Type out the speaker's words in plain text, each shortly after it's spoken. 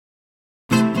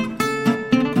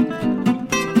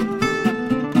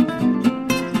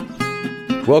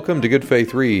Welcome to Good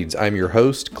Faith Reads. I'm your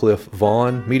host, Cliff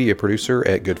Vaughn, media producer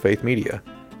at Good Faith Media.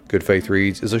 Good Faith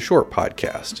Reads is a short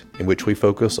podcast in which we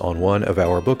focus on one of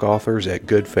our book authors at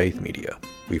Good Faith Media.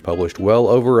 We've published well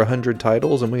over 100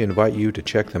 titles, and we invite you to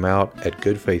check them out at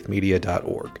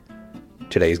goodfaithmedia.org.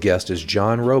 Today's guest is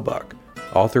John Roebuck,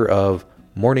 author of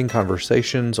Morning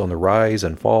Conversations on the Rise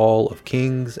and Fall of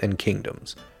Kings and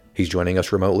Kingdoms. He's joining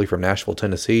us remotely from Nashville,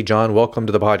 Tennessee. John, welcome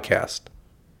to the podcast.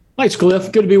 Thanks,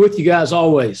 Cliff. Good to be with you guys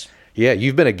always. Yeah,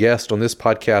 you've been a guest on this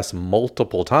podcast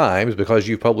multiple times because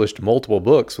you've published multiple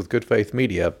books with Good Faith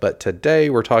Media, but today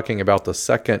we're talking about the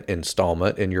second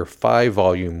installment in your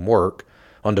 5-volume work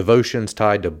on devotions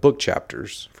tied to book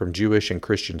chapters from Jewish and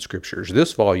Christian scriptures.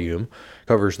 This volume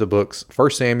covers the books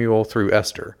 1 Samuel through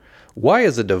Esther. Why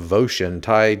is a devotion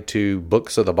tied to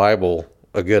books of the Bible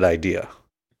a good idea?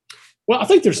 Well, I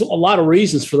think there's a lot of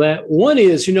reasons for that. One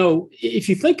is, if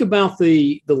you think about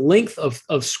the length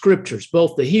of scriptures,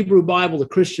 both the Hebrew Bible, the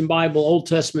Christian Bible, Old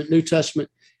Testament, New Testament,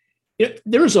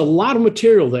 there's a lot of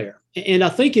material there. And I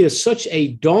think it is such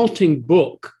a daunting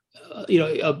book.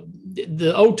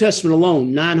 The Old Testament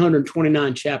alone,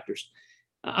 929 chapters.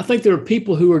 I think there are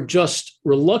people who are just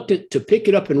reluctant to pick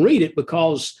it up and read it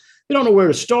because they don't know where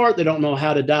to start. They don't know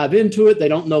how to dive into it. They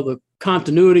don't know the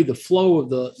continuity, the flow of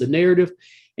the narrative.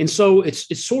 And so it's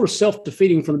sort of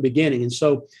self-defeating from the beginning. And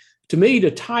so to me, to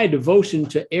tie devotion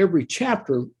to every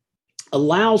chapter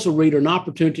allows a reader an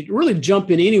opportunity to really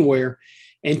jump in anywhere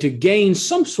and to gain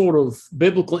some sort of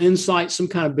biblical insight, some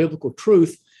kind of biblical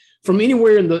truth from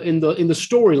anywhere in the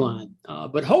storyline.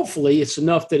 But hopefully it's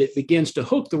enough that it begins to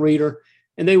hook the reader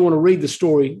and they want to read the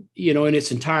story, in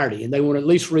its entirety. And they want to at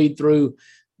least read through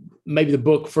maybe the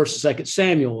book 1st and 2nd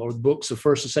Samuel or the books of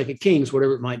 1st and 2nd Kings,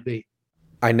 whatever it might be.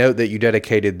 I note that you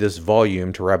dedicated this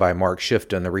volume to Rabbi Mark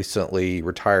Shifton, the recently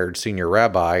retired senior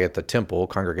rabbi at the Temple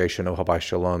Congregation of Ohio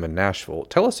Shalom in Nashville.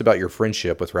 Tell us about your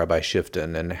friendship with Rabbi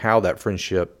Shifton and how that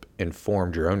friendship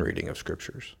informed your own reading of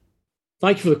scriptures.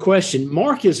 Thank you for the question.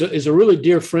 Mark is a really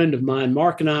dear friend of mine.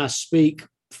 Mark and I speak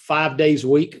 5 days a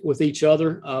week with each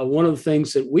other. One of the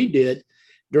things that we did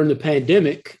during the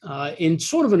pandemic in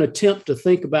sort of an attempt to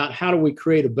think about how do we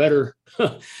create a better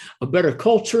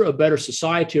culture, a better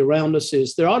society around us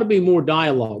is there ought to be more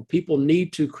dialogue. People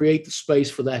need to create the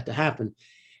space for that to happen.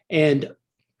 And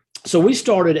so we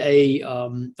started a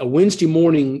Wednesday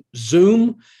morning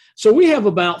Zoom. So we have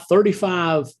about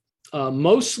 35, some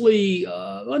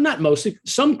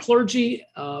clergy,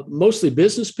 mostly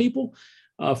business people,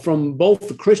 from both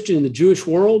the Christian and the Jewish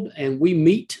world, and we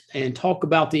meet and talk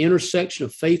about the intersection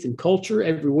of faith and culture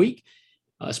every week,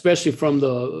 especially from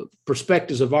the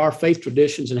perspectives of our faith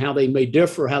traditions and how they may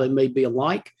differ, how they may be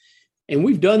alike. And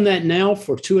we've done that now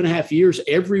for 2.5 years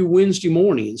every Wednesday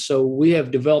morning. And so we have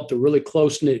developed a really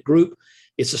close-knit group.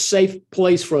 It's a safe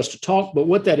place for us to talk, but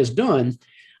what that has done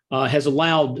has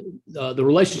allowed the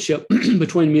relationship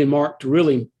between me and Mark to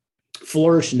really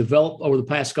flourish and develop over the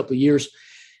past couple of years.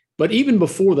 But even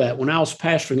before that, when I was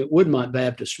pastoring at Woodmont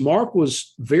Baptist, Mark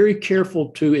was very careful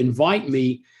to invite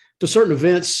me to certain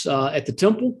events at the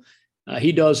temple.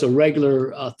 He does a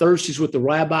regular Thursdays with the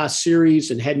Rabbi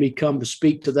series and had me come to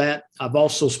speak to that. I've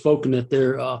also spoken at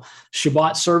their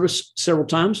Shabbat service several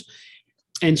times.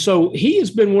 And so he has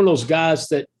been one of those guys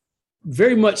that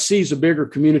very much sees a bigger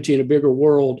community and a bigger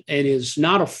world and is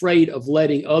not afraid of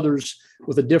letting others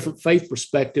with a different faith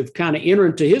perspective kind of enter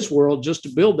into his world just to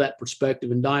build that perspective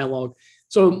and dialogue.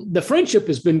 So the friendship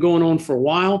has been going on for a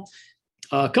while.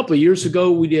 A couple of years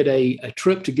ago, we did a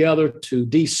trip together to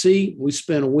D.C. We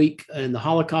spent a week in the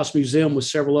Holocaust Museum with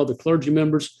several other clergy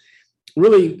members.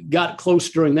 Really got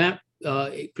close during that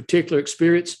particular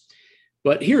experience.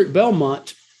 But here at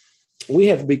Belmont, we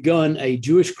have begun a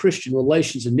Jewish-Christian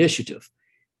relations initiative.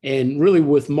 And really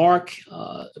with Mark's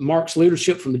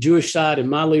leadership from the Jewish side and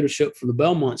my leadership from the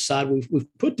Belmont side, we've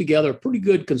put together a pretty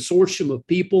good consortium of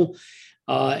people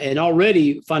and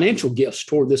already financial gifts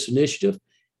toward this initiative,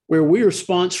 where we are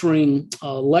sponsoring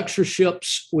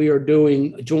lectureships. We are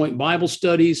doing joint Bible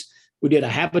studies. We did a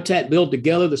habitat build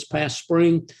together this past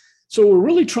spring. So we're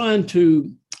really trying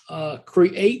to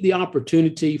create the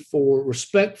opportunity for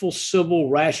respectful, civil,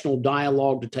 rational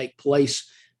dialogue to take place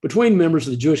between members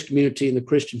of the Jewish community and the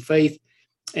Christian faith.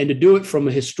 And to do it from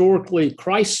a historically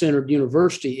Christ-centered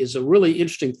university is a really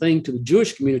interesting thing to the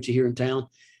Jewish community here in town.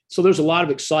 So there's a lot of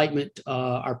excitement.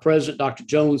 Our president, Dr.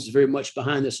 Jones, is very much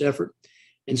behind this effort.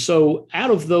 And so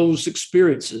out of those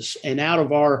experiences and out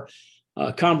of our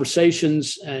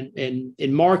conversations, and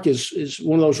Mark is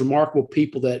one of those remarkable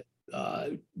people that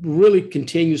really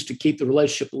continues to keep the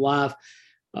relationship alive.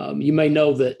 You may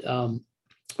know that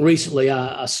recently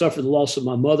I suffered the loss of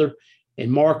my mother,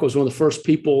 And Mark was one of the first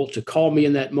people to call me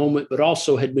in that moment, but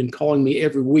also had been calling me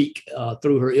every week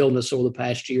through her illness over the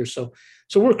past year. So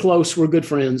we're close. We're good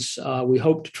friends. We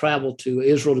hope to travel to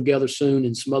Israel together soon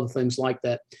and some other things like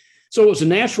that. So it was a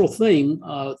natural thing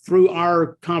through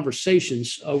our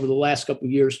conversations over the last couple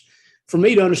of years for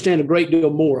me to understand a great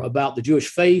deal more about the Jewish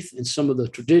faith and some of the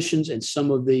traditions and some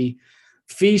of the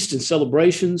feasts and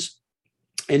celebrations.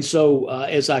 And so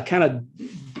as I kind of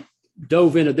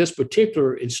dove into this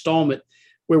particular installment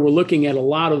where we're looking at a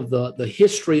lot of the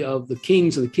history of the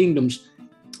kings and the kingdoms,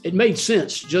 it made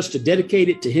sense just to dedicate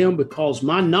it to him because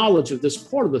my knowledge of this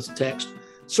part of this text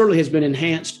certainly has been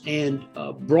enhanced and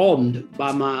broadened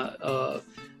by my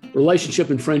relationship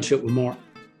and friendship with Mark.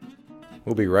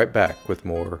 We'll be right back with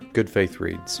more Good Faith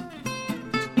Reads.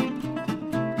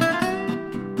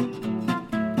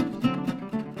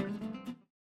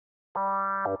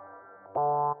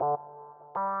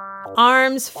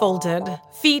 Arms folded,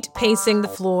 feet pacing the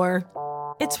floor.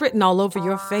 It's written all over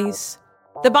your face.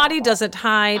 The body doesn't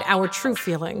hide our true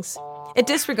feelings. It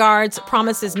disregards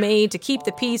promises made to keep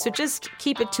the peace or just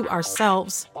keep it to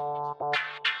ourselves.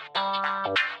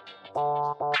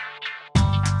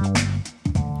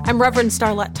 I'm Reverend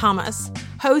Starlette Thomas,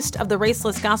 host of the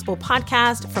Raceless Gospel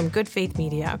podcast from Good Faith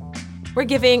Media. We're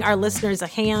giving our listeners a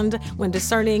hand when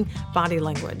discerning body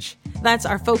language. That's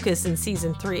our focus in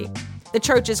Season 3. The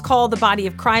church is called the body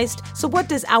of Christ, so what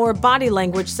does our body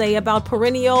language say about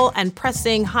perennial and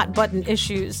pressing hot-button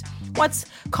issues? What's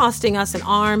costing us an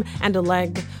arm and a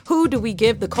leg? Who do we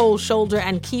give the cold shoulder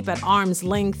and keep at arm's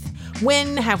length?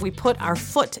 When have we put our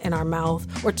foot in our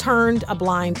mouth or turned a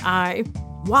blind eye?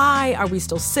 Why are we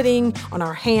still sitting on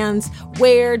our hands?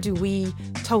 Where do we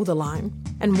toe the line?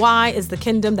 And why is the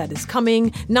kingdom that is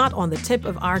coming not on the tip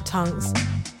of our tongues?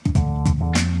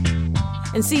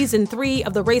 In Season 3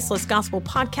 of the Raceless Gospel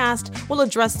podcast, we'll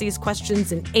address these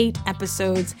questions in 8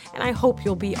 episodes, and I hope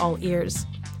you'll be all ears.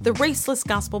 The Raceless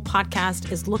Gospel podcast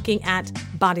is looking at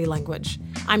body language.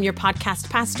 I'm your podcast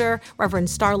pastor, Reverend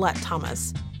Starlette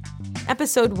Thomas.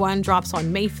 Episode 1 drops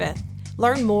on May 5th.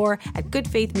 Learn more at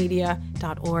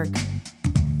goodfaithmedia.org.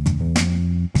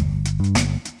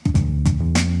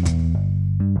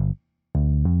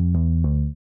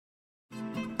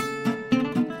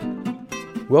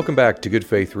 Welcome back to Good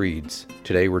Faith Reads.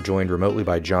 Today we're joined remotely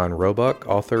by John Roebuck,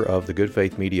 author of the Good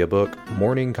Faith Media book,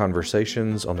 Morning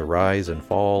Conversations on the Rise and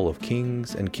Fall of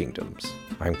Kings and Kingdoms.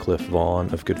 I'm Cliff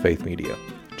Vaughn of Good Faith Media.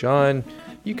 John,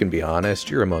 you can be honest,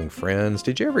 you're among friends.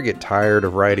 Did you ever get tired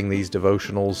of writing these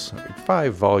devotionals?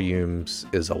 5 volumes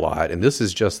is a lot, and this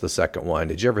is just the second one.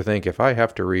 Did you ever think, if I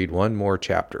have to read one more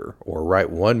chapter or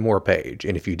write one more page?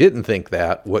 And if you didn't think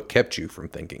that, what kept you from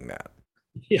thinking that?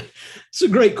 Yeah, it's a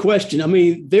great question. I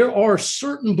mean, there are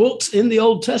certain books in the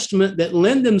Old Testament that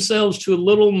lend themselves to a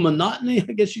little monotony,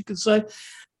 I guess you could say.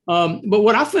 But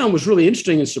what I found was really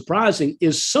interesting and surprising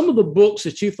is some of the books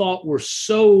that you thought were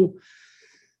so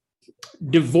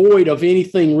devoid of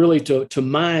anything really to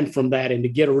mine from that and to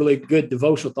get a really good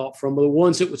devotional thought from are the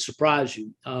ones that would surprise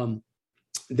you.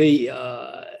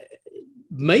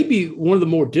 Maybe one of the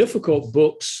more difficult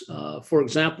books, for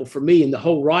example, for me in the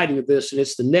whole writing of this, and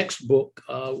it's the next book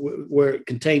where it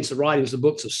contains the writings, the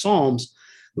books of Psalms,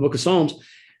 the book of Psalms.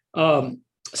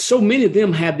 So many of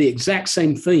them have the exact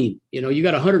same theme. You know, you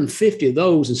got 150 of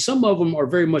those, and some of them are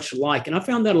very much alike. And I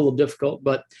found that a little difficult,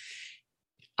 but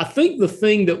I think the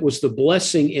thing that was the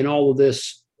blessing in all of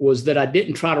this was that I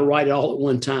didn't try to write it all at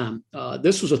one time.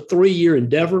 This was a 3-year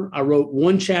endeavor. I wrote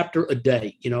one chapter a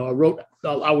day. You know,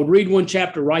 I would read one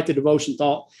chapter, write the devotion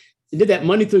thought, and did that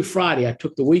Monday through Friday. I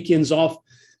took the weekends off.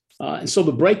 And so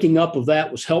the breaking up of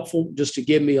that was helpful just to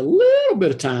give me a little bit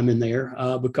of time in there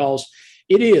because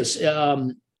it is.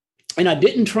 And I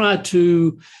didn't try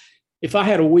to, if I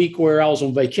had a week where I was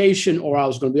on vacation or I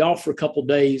was going to be off for a couple of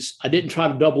days, I didn't try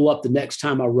to double up the next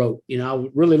time I wrote. You know, I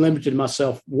really limited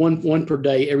myself one per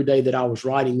day, every day that I was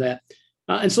writing that.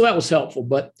 And so that was helpful.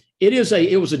 But it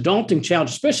was a daunting challenge,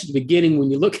 especially at the beginning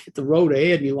when you look at the road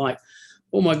ahead and you're like,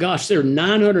 oh my gosh, there are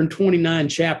 929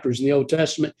 chapters in the Old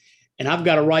Testament, and I've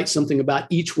got to write something about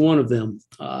each one of them.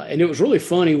 And it was really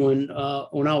funny when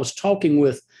I was talking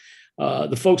with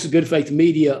the folks at Good Faith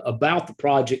Media about the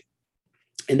project.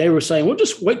 And they were saying, well,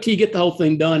 just wait till you get the whole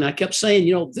thing done. I kept saying,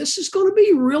 you know, this is going to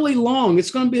be really long.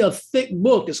 It's going to be a thick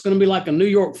book. It's going to be like a New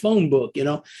York phone book, you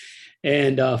know.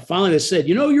 And finally they said,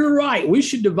 you know, you're right. We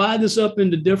should divide this up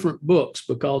into different books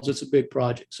because it's a big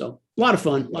project. So a lot of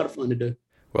fun to do.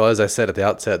 Well, as I said at the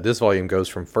outset, this volume goes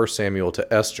from 1 Samuel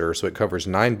to Esther, so it covers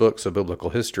 9 books of biblical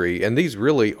history. And these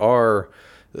really are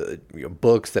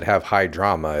books that have high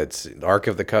drama. It's Ark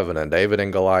of the Covenant, David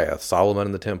and Goliath, Solomon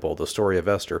and the Temple, the story of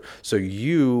Esther. So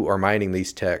you are mining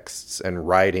these texts and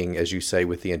writing, as you say,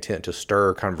 with the intent to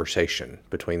stir conversation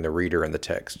between the reader and the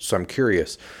text. So I'm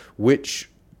curious, which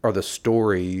are the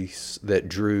stories that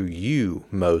drew you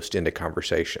most into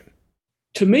conversation?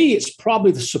 To me, it's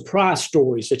probably the surprise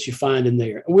stories that you find in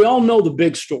there. We all know the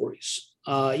big stories.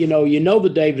 You know the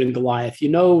David and Goliath. You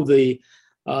know the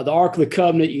Ark of the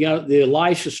Covenant. You got the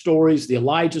Elisha stories, the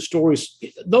Elijah stories.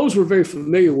 Those we're very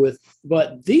familiar with.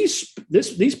 But these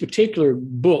particular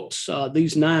books,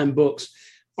 these 9 books,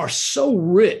 are so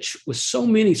rich with so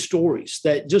many stories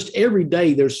that just every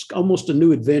day there's almost a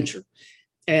new adventure.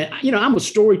 And, I'm a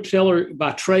storyteller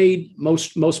by trade.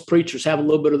 Most preachers have a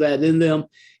little bit of that in them.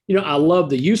 I love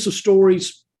the use of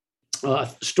stories.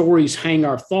 Stories hang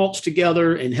our thoughts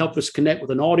together and help us connect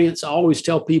with an audience. I always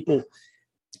tell people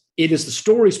it is the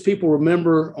stories people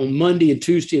remember on Monday and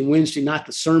Tuesday and Wednesday, not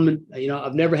the sermon.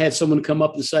 I've never had someone come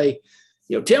up and say,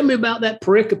 tell me about that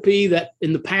pericope that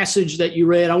in the passage that you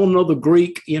read. I want to know the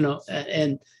Greek,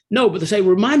 and no, but they say,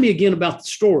 remind me again about the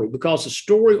story, because the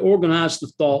story organized the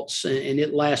thoughts and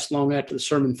it lasts long after the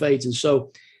sermon fades. And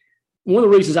so one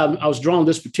of the reasons I was drawn to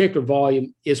this particular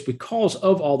volume is because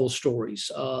of all those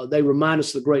stories. They remind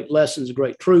us of the great lessons, the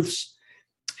great truths,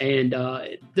 and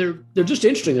they're just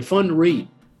interesting. They're fun to read.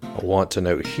 I want to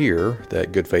note here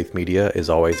that Good Faith Media is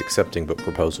always accepting book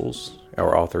proposals.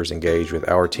 Our authors engage with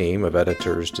our team of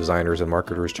editors, designers, and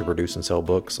marketers to produce and sell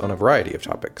books on a variety of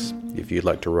topics. If you'd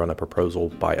like to run a proposal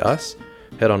by us,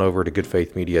 head on over to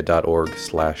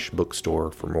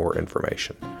goodfaithmedia.org/bookstore for more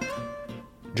information.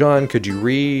 John, could you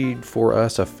read for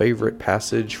us a favorite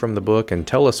passage from the book and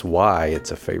tell us why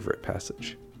it's a favorite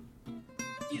passage?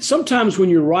 Sometimes when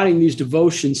you're writing these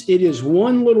devotions, it is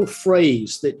one little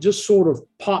phrase that just sort of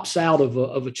pops out of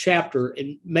a chapter,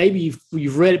 and maybe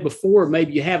you've read it before,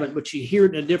 maybe you haven't, but you hear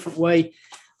it in a different way.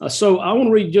 So I want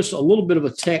to read just a little bit of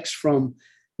a text from,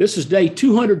 this is day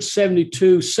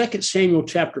 272, 2 Samuel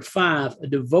chapter 5, a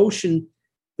devotion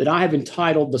that I have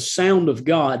entitled The Sound of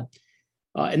God.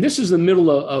 And this is the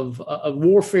middle of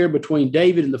warfare between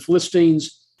David and the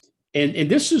Philistines. And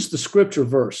this is the scripture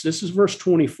verse. This is verse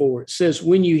 24. It says,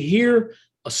 when you hear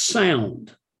a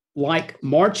sound like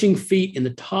marching feet in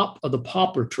the top of the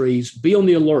poplar trees, be on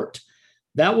the alert.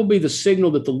 That will be the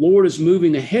signal that the Lord is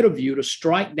moving ahead of you to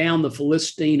strike down the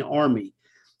Philistine army.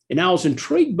 And I was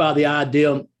intrigued by the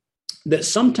idea that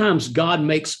sometimes God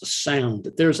makes a sound,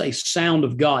 that there's a sound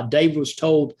of God. David was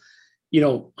told,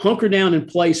 hunker down in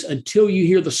place until you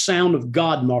hear the sound of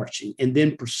God marching and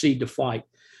then proceed to fight.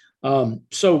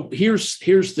 So here's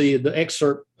the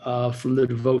excerpt from the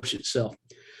devotion itself.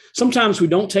 Sometimes we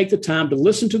don't take the time to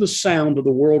listen to the sound of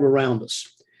the world around us.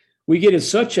 We get in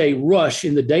such a rush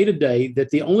in the day-to-day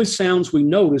that the only sounds we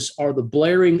notice are the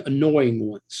blaring, annoying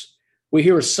ones. We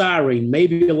hear a siren,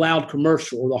 maybe a loud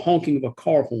commercial, or the honking of a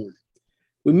car horn.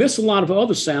 We miss a lot of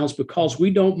other sounds because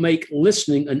we don't make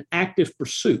listening an active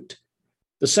pursuit.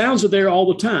 The sounds are there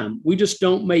all the time. We just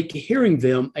don't make hearing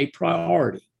them a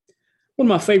priority. One of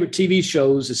my favorite TV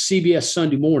shows is CBS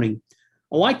Sunday Morning.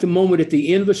 I like the moment at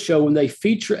the end of the show when they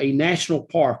feature a national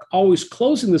park, always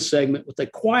closing the segment with a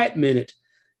quiet minute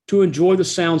to enjoy the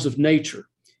sounds of nature.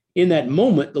 In that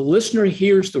moment, the listener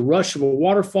hears the rush of a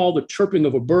waterfall, the chirping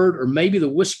of a bird, or maybe the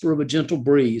whisper of a gentle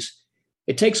breeze.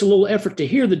 It takes a little effort to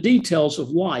hear the details of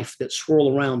life that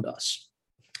swirl around us.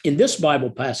 In this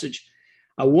Bible passage,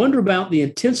 I wonder about the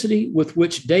intensity with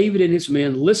which David and his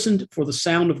men listened for the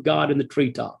sound of God in the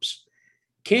treetops.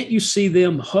 Can't you see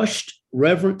them hushed,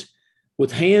 reverent,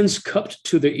 with hands cupped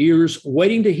to their ears,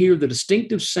 waiting to hear the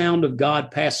distinctive sound of God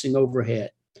passing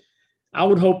overhead? I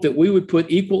would hope that we would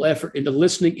put equal effort into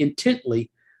listening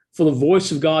intently for the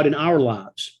voice of God in our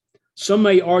lives. Some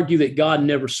may argue that God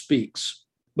never speaks,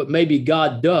 but maybe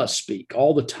God does speak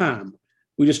all the time.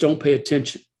 We just don't pay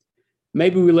attention.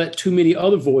 Maybe we let too many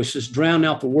other voices drown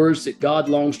out the words that God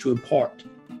longs to impart.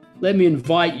 Let me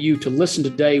invite you to listen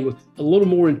today with a little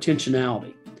more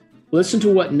intentionality. Listen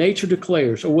to what nature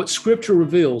declares, or what Scripture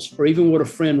reveals, or even what a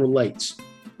friend relates.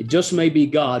 It just may be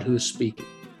God who is speaking.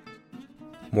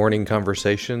 Morning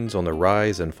Conversations on the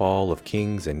Rise and Fall of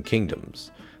Kings and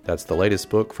Kingdoms. That's the latest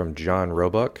book from John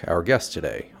Roebuck, our guest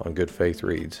today on Good Faith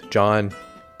Reads. John,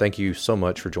 thank you so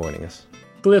much for joining us.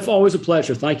 Cliff, always a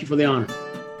pleasure. Thank you for the honor.